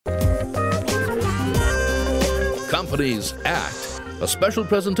Companies Act, a special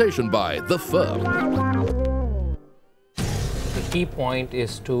presentation by The Firm. The key point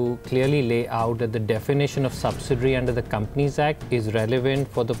is to clearly lay out that the definition of subsidiary under the Companies Act is relevant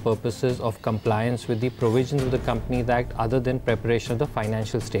for the purposes of compliance with the provisions of the Companies Act other than preparation of the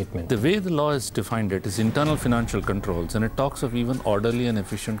financial statement. The way the law has defined it is internal financial controls, and it talks of even orderly and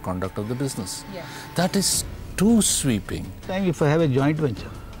efficient conduct of the business. Yeah. That is too sweeping. If I have a joint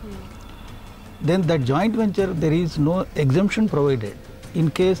venture, then that joint venture, there is no exemption provided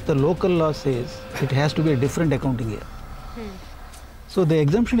in case the local law says it has to be a different accounting year. So the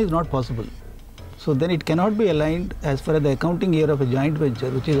exemption is not possible. So then it cannot be aligned as far as the accounting year of a joint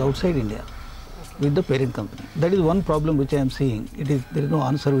venture which is outside India with the parent company. That is one problem which I am seeing. There is no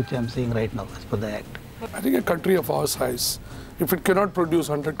answer which I am seeing right now as per the Act. I think a country of our size, if it cannot produce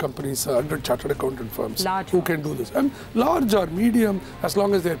 100 companies, 100 chartered accountant firms, who can do this? And large or medium, as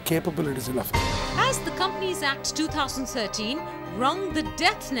long as their capability is enough. Has the Companies Act 2013 rung the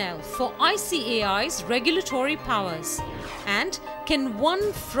death knell for ICAI's regulatory powers? And can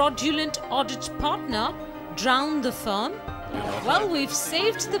one fraudulent audit partner drown the firm? Well, we've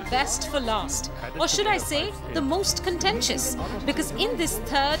saved the best for last, or should I say, the most contentious, because in this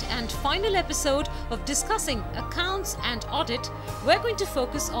third and final episode of discussing accounts and audit, we're going to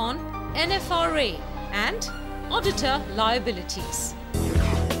focus on NFRA and auditor liabilities.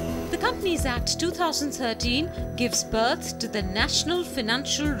 The Companies Act 2013 gives birth to the National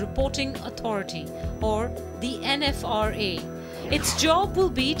Financial Reporting Authority, or the NFRA. Its job will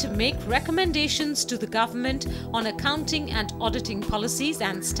be to make recommendations to the government on accounting and auditing policies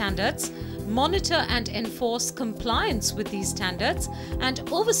and standards, monitor and enforce compliance with these standards, and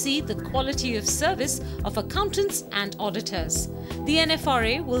oversee the quality of service of accountants and auditors. The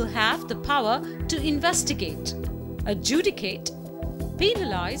NFRA will have the power to investigate, adjudicate,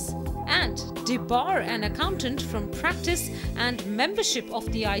 penalize, and debar an accountant from practice and membership of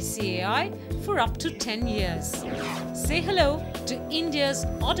the ICAI for up to 10 years. Say hello to India's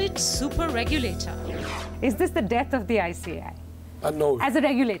audit super regulator. Is this the death of the ICAI? No. As a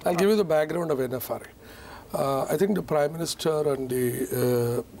regulator? I'll give you the background of NFRA. I think the Prime Minister and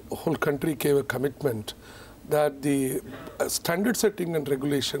the whole country gave a commitment that the standard setting and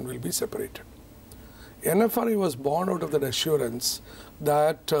regulation will be separated. NFRA was born out of that assurance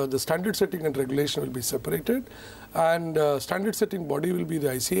that the standard setting and regulation will be separated, and standard setting body will be the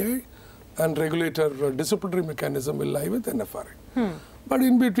ICAI, and regulator disciplinary mechanism will lie with NFRA. But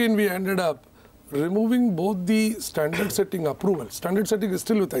in between we ended up removing both the standard setting approval. Standard setting is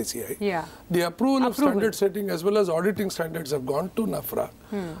still with ICAI. Yeah. The approval of standard setting as well as auditing standards have gone to NFRA,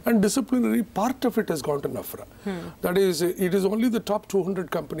 and disciplinary part of it has gone to NFRA. That is, it is only the top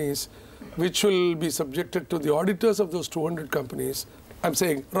 200 companies which will be subjected to the auditors of those 200 companies, I'm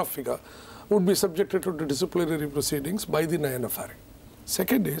saying rough figure, would be subjected to the disciplinary proceedings by the NFRA.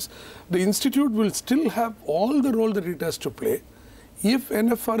 Second is, the institute will still have all the role that it has to play. If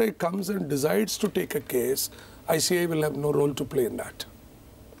NFRA comes and decides to take a case, ICAI will have no role to play in that.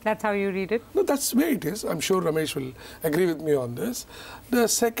 That's how you read it? No, that's the way it is. I'm sure Ramesh will agree with me on this. The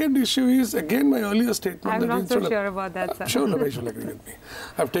second issue is, again, my earlier statement. I'm not so sure about that, sir. I'm sure Ramesh will agree with me.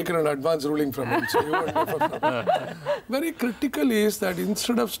 I've taken an advance ruling from him, so you won't differ from him. Very critical is that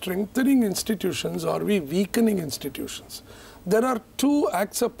instead of strengthening institutions, are we weakening institutions? There are two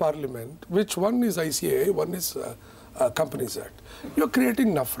acts of parliament, which one is ICAI, one is Companies Act. You're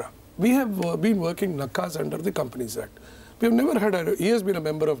creating NFRA. We have been working NACAS under the Companies Act. We have never had, he has been a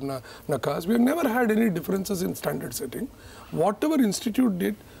member of NACAS. We have never had any differences in standard setting. Whatever institute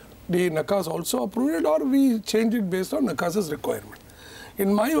did, the NACAS also approved it, or we changed it based on NACAS's requirement.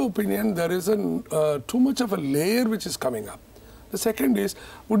 In my opinion, there is too much of a layer which is coming up. The second is,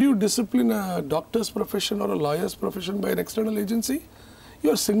 would you discipline a doctor's profession or a lawyer's profession by an external agency?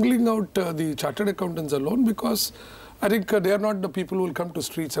 You are singling out the chartered accountants alone, because I think they are not the people who will come to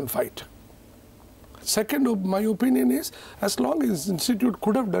streets and fight. Second, my opinion is, as long as the institute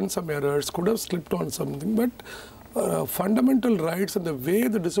could have done some errors, could have slipped on something, but fundamental rights and the way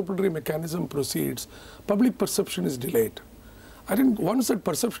the disciplinary mechanism proceeds, public perception is delayed. I think once that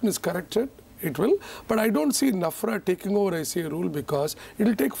perception is corrected, it will. But I don't see NFRA taking over ICAI rule, because it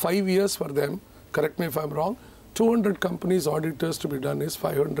will take 5 years for them, correct me if I'm wrong, 200 companies auditors to be done is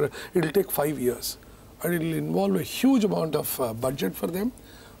 500, it will take 5 years. And it will involve a huge amount of budget for them.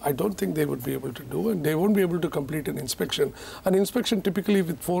 I don't think they would be able to do, and they won't be able to complete an inspection. An inspection typically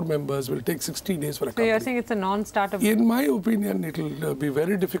with 4 members will take 60 days for a company. So you're saying it's a non-starter? In my opinion, it will be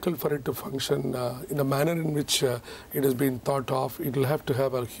very difficult for it to function in the manner in which it has been thought of. It will have to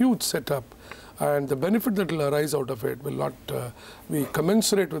have a huge setup, and the benefit that will arise out of it will not be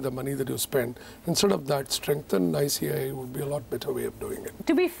commensurate with the money that you spend. Instead of that, strengthen ICAI would be a lot better way of doing it.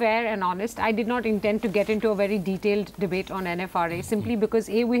 To be fair and honest, I did not intend to get into a very detailed debate on NFRA simply because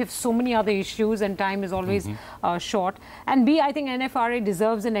A, we have so many other issues and time is always short, and B, I think NFRA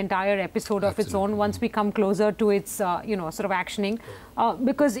deserves an entire episode of its own once we come closer to its sort of actioning,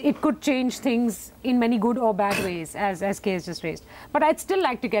 because it could change things in many good or bad ways, as SK has just raised. But I'd still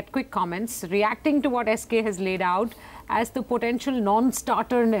like to get quick comments reacting to what SK has laid out as the potential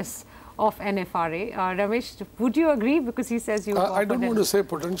non-starterness of NFRA. Ramesh, would you agree? Because he says you... I don't want to say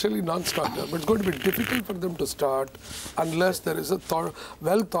potentially non-starter, but it's going to be difficult for them to start unless there is a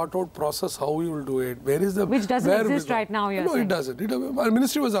well thought out process how we will do it. Where is the... Which doesn't exist right now, you're saying? No, it doesn't. Our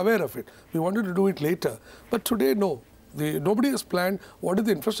ministry was aware of it. We wanted to do it later. But today, no. Nobody has planned what are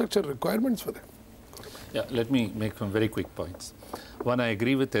the infrastructure requirements for them. Yeah, let me make some very quick points. One, I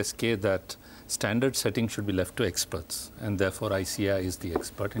agree with SK that standard setting should be left to experts, and therefore ICAI is the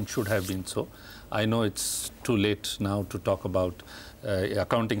expert and should have been so. I know it's too late now to talk about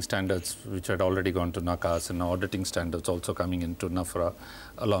accounting standards, which had already gone to NACAS, and auditing standards also coming into NFRA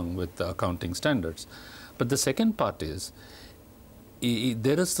along with the accounting standards. But the second part is,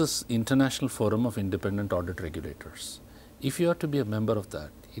 there is this International Forum of Independent Audit Regulators. If you are to be a member of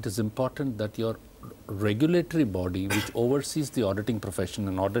that, it is important that your regulatory body which oversees the auditing profession,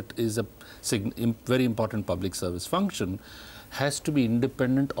 and audit is a very important public service function, has to be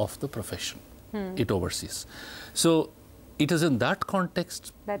independent of the profession it oversees. So it is in that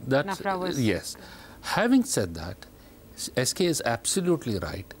context that NFRA was... Yes. Having said that, SK is absolutely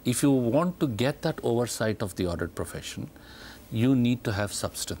right. If you want to get that oversight of the audit profession, you need to have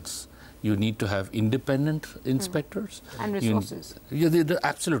substance. You need to have independent inspectors. And resources.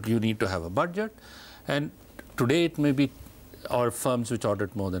 Absolutely. You need to have a budget. And today it may be our firms which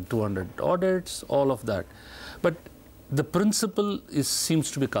audit more than 200 audits, all of that. But the principle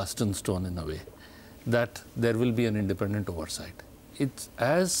seems to be cast in stone in a way, that there will be an independent oversight. It's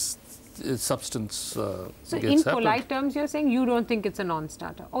as substance So in polite terms, you're saying you don't think it's a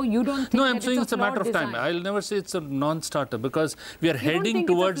non-starter, or you don't think... No, I'm saying it's a matter of time. I'll never say it's a non-starter, because we are heading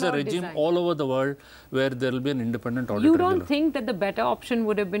towards a regime all over the world where there will be an independent audit. You don't think that the better option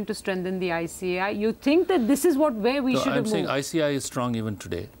would have been to strengthen the ICAI? You think that this is where we should have moved? I'm saying ICAI is strong even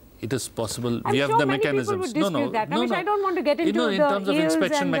today. It is possible. I'm we have sure the many mechanisms. People would dispute that. Ramesh, I don't want to get into in terms of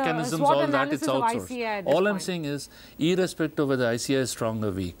inspection mechanisms, all that, it's outsourced. All I'm saying is, irrespective of whether ICAI is strong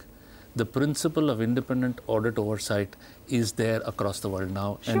or weak, the principle of independent audit oversight is there across the world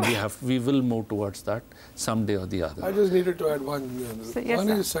now, and we will move towards that someday or the other. I just needed to add one. One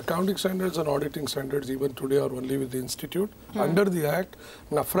is accounting standards and auditing standards even today are only with the institute. Under the Act,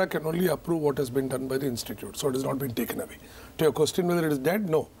 NFRA can only approve what has been done by the institute, so it has not been taken away. To your question whether it is dead,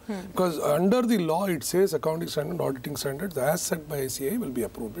 no. Because under the law it says accounting standard and auditing standards as set by ICAI will be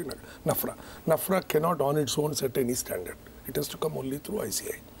approved by NFRA. NFRA cannot on its own set any standard. It has to come only through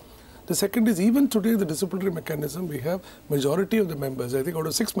ICAI. The second is, even today the disciplinary mechanism, we have majority of the members, I think out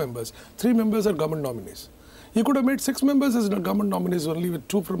of 6 members, 3 members are government nominees. You could have made 6 members as government nominees only with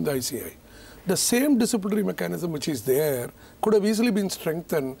 2 from the ICAI. The same disciplinary mechanism which is there could have easily been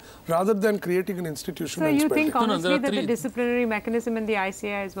strengthened rather than creating an institution. So you think honestly that the disciplinary mechanism in the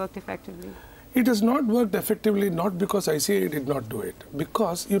ICAI has worked effectively? It has not worked effectively, not because ICAI did not do it.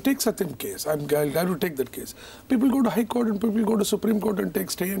 Because you take Satyam case, I will take that case. People go to High Court and people go to Supreme Court and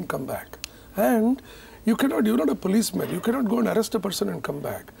take stay and come back. And you cannot, you're not a policeman, you cannot go and arrest a person and come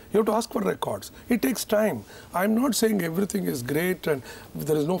back. You have to ask for records. It takes time. I'm not saying everything is great and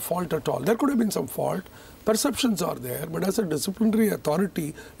there is no fault at all. There could have been some fault. Perceptions are there, but as a disciplinary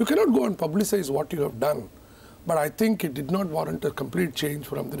authority, you cannot go and publicize what you have done. But I think it did not warrant a complete change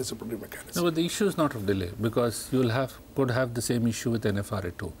from the disciplinary mechanism. No, but the issue is not of delay, because you will could have the same issue with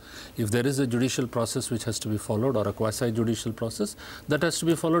NFRA too. If there is a judicial process which has to be followed, or a quasi-judicial process, that has to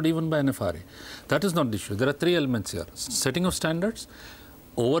be followed even by NFRA. That is not the issue. There are 3 elements here: setting of standards,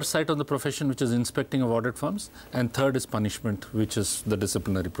 oversight on the profession, which is inspecting of audit firms, and third is punishment, which is the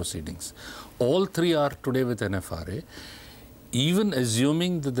disciplinary proceedings. All 3 are today with NFRA. Even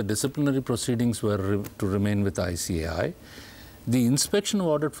assuming that the disciplinary proceedings were to remain with ICAI, the inspection of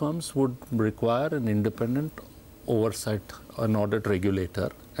audit firms would require an independent oversight an audit regulator,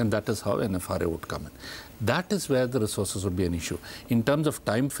 and that is how NFRA would come in. That is where the resources would be an issue. In terms of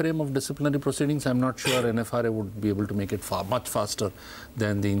time frame of disciplinary proceedings, I'm not sure NFRA would be able to make it much faster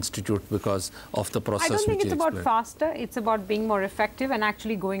than the institute because of the process. I don't think it's about explained. faster, it's about being more effective and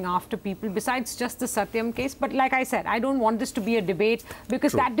actually going after people besides just the Satyam case. But like I said, I don't want this to be a debate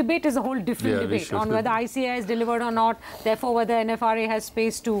because that debate is a whole different debate on whether ICAI is delivered or not, therefore whether NFRA has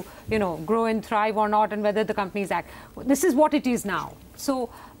space to, grow and thrive or not, and whether the companies act. This is what it is now.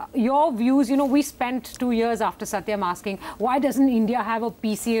 So your views, we spent 2 years after Satyam asking, why doesn't India have a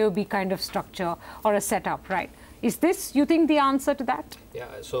PCAOB kind of structure or a setup, right? Is this, you think, the answer to that? Yeah,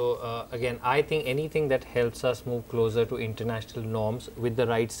 so again, I think anything that helps us move closer to international norms with the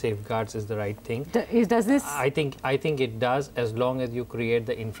right safeguards is the right thing. Does this? I think it does, as long as you create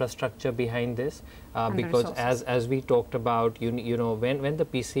the infrastructure behind this. Because as we talked about, when the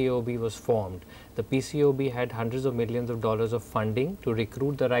PCAOB was formed, the PCAOB had hundreds of millions of dollars of funding to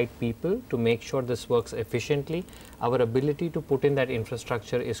recruit the right people to make sure this works efficiently. Our ability to put in that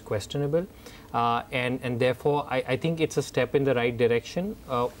infrastructure is questionable, and therefore I think it's a step in the right direction.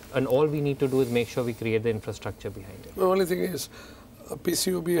 And all we need to do is make sure we create the infrastructure behind it. The only thing is,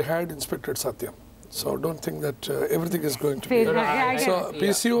 PCAOB had inspected Satyam. So don't think that everything is going to be. So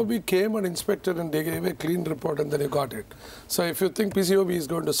PCAOB came and inspected and they gave a clean report and then you got it. So if you think PCAOB is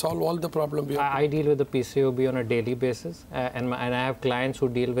going to solve all the problem, I deal with the PCAOB on a daily basis, and I have clients who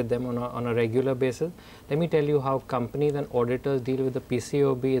deal with them on a regular basis. Let me tell you how companies and auditors deal with the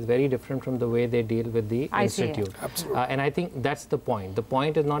PCAOB is very different from the way they deal with the institute. Absolutely. And I think that's the point. The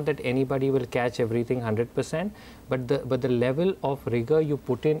point is not that anybody will catch everything 100%, but the level of rigor you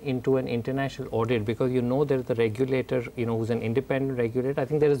put into an international audit, because there's the regulator, who's an independent regulator. I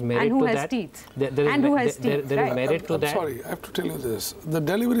think there is merit to that. And who has teeth. There is merit to that. I'm sorry, I have to tell you this. The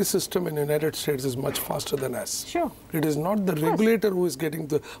delivery system in the United States is much faster than us. Sure. It is not the regulator who is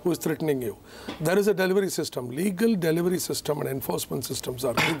threatening you. There is a delivery system. Legal delivery system and enforcement systems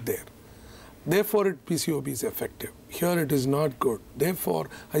are good there. Therefore, PCAOB is effective. Here it is not good. Therefore,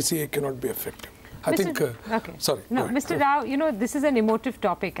 ICAI cannot be effective. I think, sorry. No, Mr. Rao, this is an emotive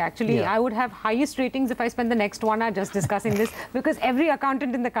topic, actually. Yeah. I would have highest ratings if I spent the next 1 hour just discussing this, because every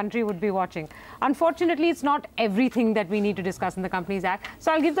accountant in the country would be watching. Unfortunately, it's not everything that we need to discuss in the Companies Act.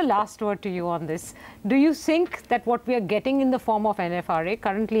 So I'll give the last word to you on this. Do you think that what we are getting in the form of NFRA,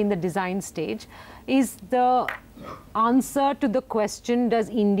 currently in the design stage, is the answer to the question, does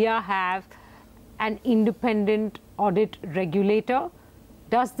India have an independent audit regulator?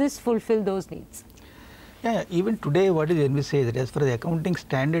 Does this fulfill those needs? Yeah, even today what is envisaged that as far as the accounting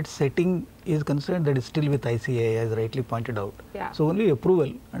standard setting is concerned, that is still with ICAI, as rightly pointed out. Yeah. So only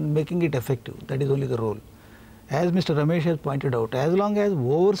approval and making it effective, that is only the role. As Mr. Ramesh has pointed out, as long as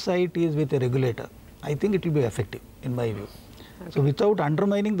oversight is with a regulator, I think it will be effective in my view. Okay. So without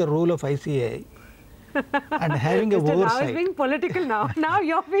undermining the role of ICAI and having a Mr. oversight. Rao is being political now. Now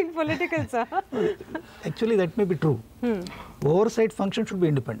you're being political, sir. Actually, that may be true. Oversight function should be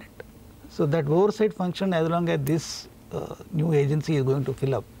independent. So that oversight function, as long as this new agency is going to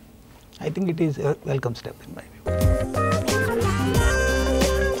fill up, I think it is a welcome step in my view.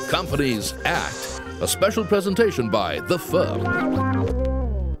 Companies Act, a special presentation by The Firm.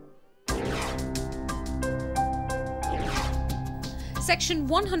 Section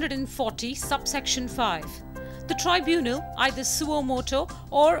 140, subsection 5. The tribunal, either suo motu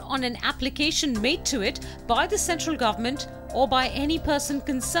or on an application made to it by the central government or by any person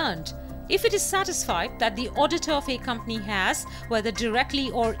concerned, if it is satisfied that the auditor of a company has, whether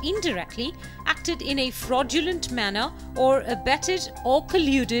directly or indirectly, acted in a fraudulent manner or abetted or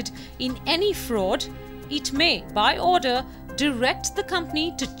colluded in any fraud, it may, by order, direct the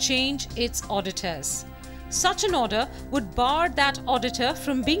company to change its auditors. Such an order would bar that auditor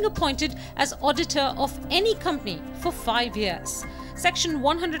from being appointed as auditor of any company for 5 years. Section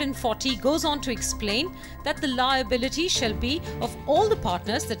 140 goes on to explain that the liability shall be of all the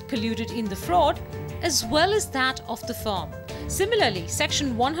partners that colluded in the fraud, as well as that of the firm. Similarly,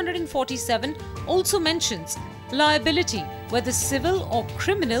 Section 147 also mentions liability, whether civil or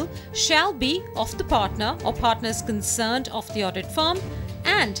criminal, shall be of the partner or partners concerned of the audit firm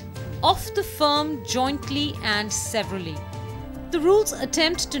and of the firm jointly and severally. The rules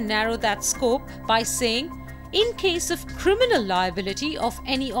attempt to narrow that scope by saying, in case of criminal liability of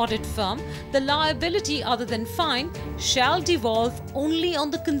any audit firm, the liability other than fine shall devolve only on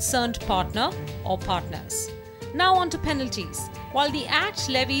the concerned partner or partners. Now on to penalties. While the Act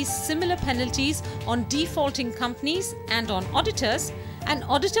levies similar penalties on defaulting companies and on auditors, an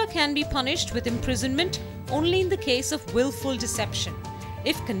auditor can be punished with imprisonment only in the case of willful deception.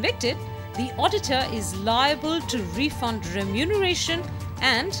 If convicted, the auditor is liable to refund remuneration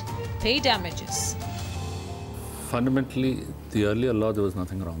and pay damages. Fundamentally, the earlier law, there was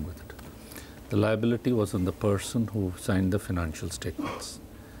nothing wrong with it. The liability was on the person who signed the financial statements.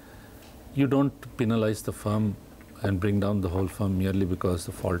 You don't penalize the firm and bring down the whole firm merely because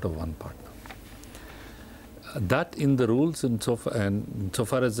of the fault of one partner. That in the rules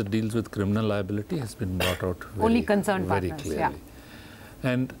insofar as it deals with criminal liability has been brought out Only concerned very partners, clearly. yeah.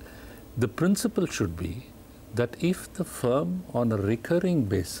 And the principle should be that if the firm on a recurring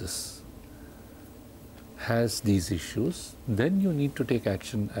basis has these issues, then you need to take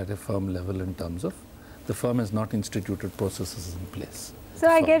action at a firm level in terms of the firm has not instituted processes in place. So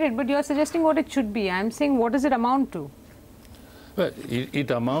I get it, but you're suggesting what it should be. I'm saying what does it amount to? Well,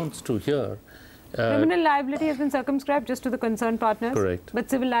 it amounts to here. Criminal liability has been circumscribed just to the concerned partners. Correct. But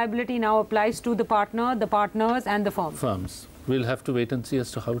civil liability now applies to the partner, the partners and the firm. Firms. We'll have to wait and see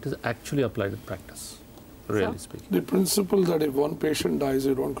as to how it is actually applied in practice, really speaking. The principle that if one patient dies,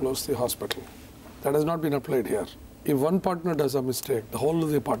 you don't close the hospital, that has not been applied here. If one partner does a mistake, the whole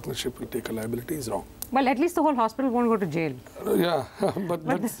of the partnership will take a liability is wrong. Well, at least the whole hospital won't go to jail. Yeah, but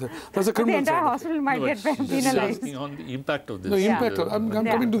that's a But criminal the entire side. hospital might get penalized. Asking on the impact of this. The impact, I'm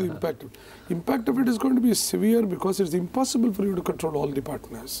coming to the impact. Impact of it is going to be severe because it's impossible for you to control all the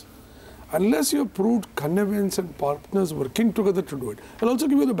partners. Unless you have proved connivance and partners working together to do it. I'll also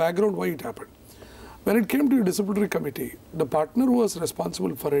give you the background why it happened. When it came to a disciplinary committee, the partner who was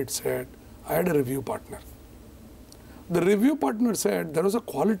responsible for it said, I had a review partner. The review partner said there was a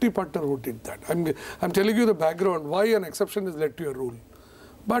quality partner who did that. I'm telling you the background, why an exception is led to a rule.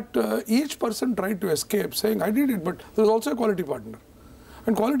 But each person tried to escape saying, I did it, but there was also a quality partner.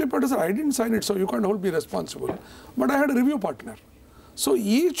 And quality partner said, I didn't sign it, so you can't hold me responsible. But I had a review partner. So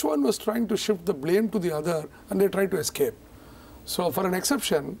each one was trying to shift the blame to the other and they tried to escape. So for an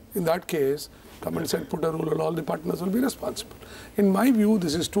exception, in that case, come and said, put a rule and all the partners will be responsible. In my view,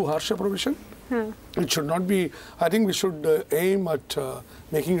 this is too harsh a provision. It should not be. I think we should aim at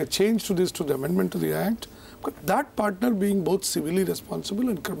making a change to this, to the amendment to the Act. But that partner being both civilly responsible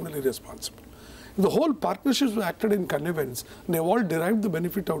and criminally responsible. If the whole partnerships were acted in connivance, and they've all derived the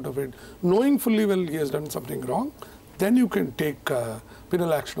benefit out of it, knowing fully well he has done something wrong, then you can take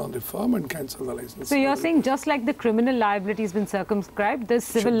penal action on the firm and cancel the license. So you're saying just like the criminal liability has been circumscribed, the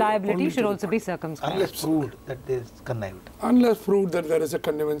civil liability should also be circumscribed. Unless proved that there is connived. Unless proved that there is a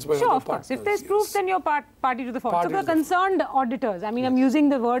connivance by Sure, other of course. partners. If there's proof, then you're party to the fraud. Party So to the the concerned auditors, I mean, I'm using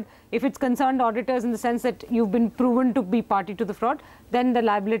the word, if it's concerned auditors in the sense that you've been proven to be party to the fraud, then the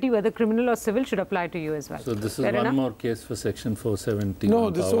liability, whether criminal or civil, should apply to you as well. So this is Fair one enough? more case for Section 417. No,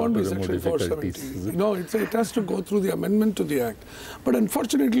 on this power won't to be remove Section difficulties, 417. is it? No, it has to go through the amendment to the Act. But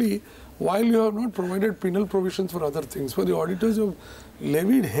unfortunately, while you have not provided penal provisions for other things, for the auditors you have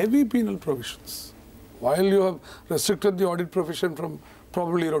levied heavy penal provisions. While you have restricted the audit profession from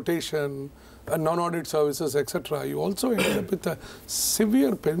probably rotation, non-audit services, etc., you also ended up with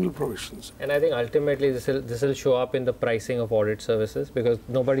severe penal provisions. And I think ultimately this will show up in the pricing of audit services because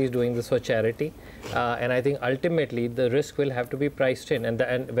nobody is doing this for charity. And I think ultimately the risk will have to be priced in,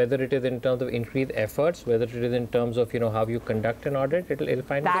 and whether it is in terms of increased efforts, whether it is in terms of how you conduct an audit, it'll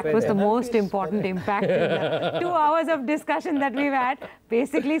find its way That was there. the most important impact in the 2 hours of discussion that we've had.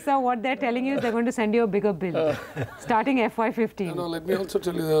 Basically, sir, what they're telling you is they're going to send you a bigger bill starting FY15. No, let me also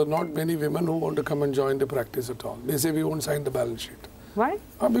tell you, there are not many women who want to come and join the practice at all. They say we won't sign the balance sheet. Why?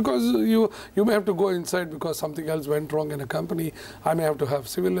 Because you may have to go inside because something else went wrong in a company. I may have to have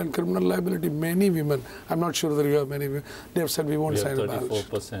civil and criminal liability. Many women, I'm not sure that you have many women, they have said we won't sign a balance sheet.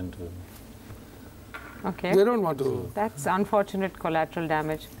 34% women. Okay. They don't want to. That's unfortunate collateral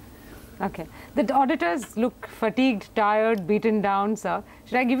damage. Okay. The auditors look fatigued, tired, beaten down, sir.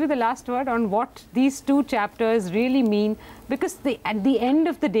 Should I give you the last word on what these 2 chapters really mean? Because at the end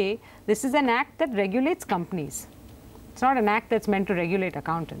of the day, this is an act that regulates companies. It's not an act that's meant to regulate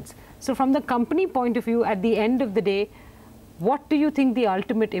accountants. So from the company point of view, at the end of the day, what do you think the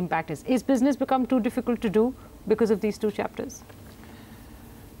ultimate impact is? Is business become too difficult to do because of these 2 chapters?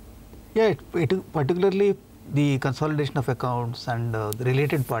 Yeah, it particularly the consolidation of accounts and the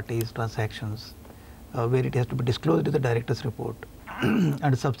related parties transactions where it has to be disclosed in the director's report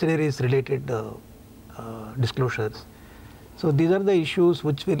and subsidiaries related disclosures. So these are the issues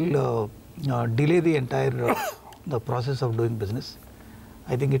which will delay the entire the process of doing business.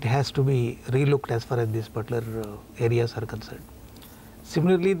 I think it has to be relooked as far as these particular areas are concerned.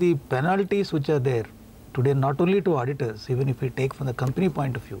 Similarly, the penalties which are there today, not only to auditors, even if we take from the company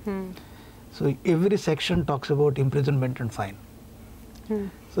point of view. So every section talks about imprisonment and fine.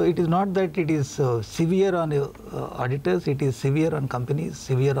 So it is not that it is severe on auditors, it is severe on companies,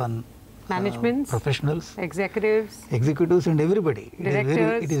 severe on Managements, professionals, executives, and everybody.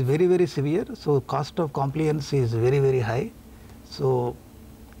 Directors. It is very, very severe. So cost of compliance is very, very high. So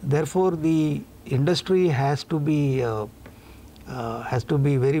therefore, the industry has to be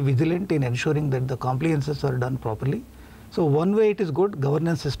very vigilant in ensuring that the compliances are done properly. So one way it is good,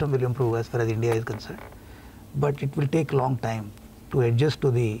 governance system will improve as far as India is concerned, but it will take a long time to adjust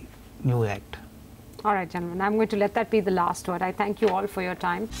to the new act. All right, gentlemen, I'm going to let that be the last word. I thank you all for your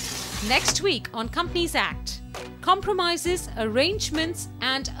time. Next week on Companies Act, compromises, arrangements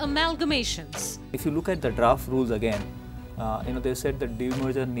and amalgamations. If you look at the draft rules again, they said that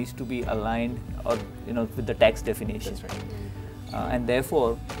demerger needs to be aligned or with the tax definition. That's right. And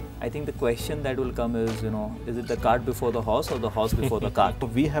therefore, I think the question that will come is, is it the cart before the horse or the horse before the cart?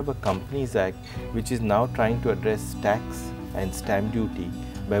 We have a Companies Act which is now trying to address tax and stamp duty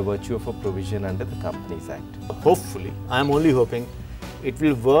by virtue of a provision under the Companies Act. Hopefully, I am only hoping it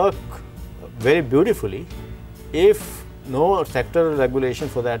will work very beautifully if no sectoral regulation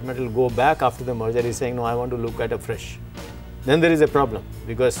for that matter will go back after the merger is saying, no, I want to look at a fresh. Then there is a problem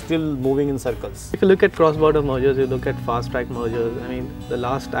because still moving in circles. If you look at cross-border mergers, you look at fast-track mergers. I mean, the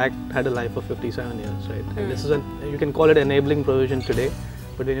last act had a life of 57 years, right? And this is you can call it enabling provision today,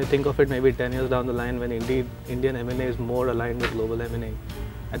 but when you think of it maybe 10 years down the line when indeed Indian M&A is more aligned with global M&A,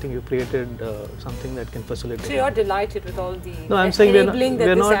 I think you created something that can facilitate. So you're delighted with all the enabling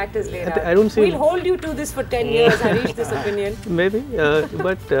that this act is laid out. I don't see. We'll hold you to this for 10 years. I reach this opinion. Maybe,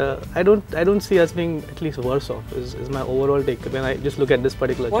 but I don't see us being at least worse off. Is my overall take when I just look at this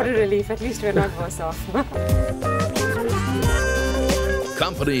particular. What chapter. A relief! At least we're not worse off.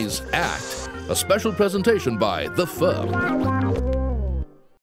 Companies Act, a special presentation by The Firm.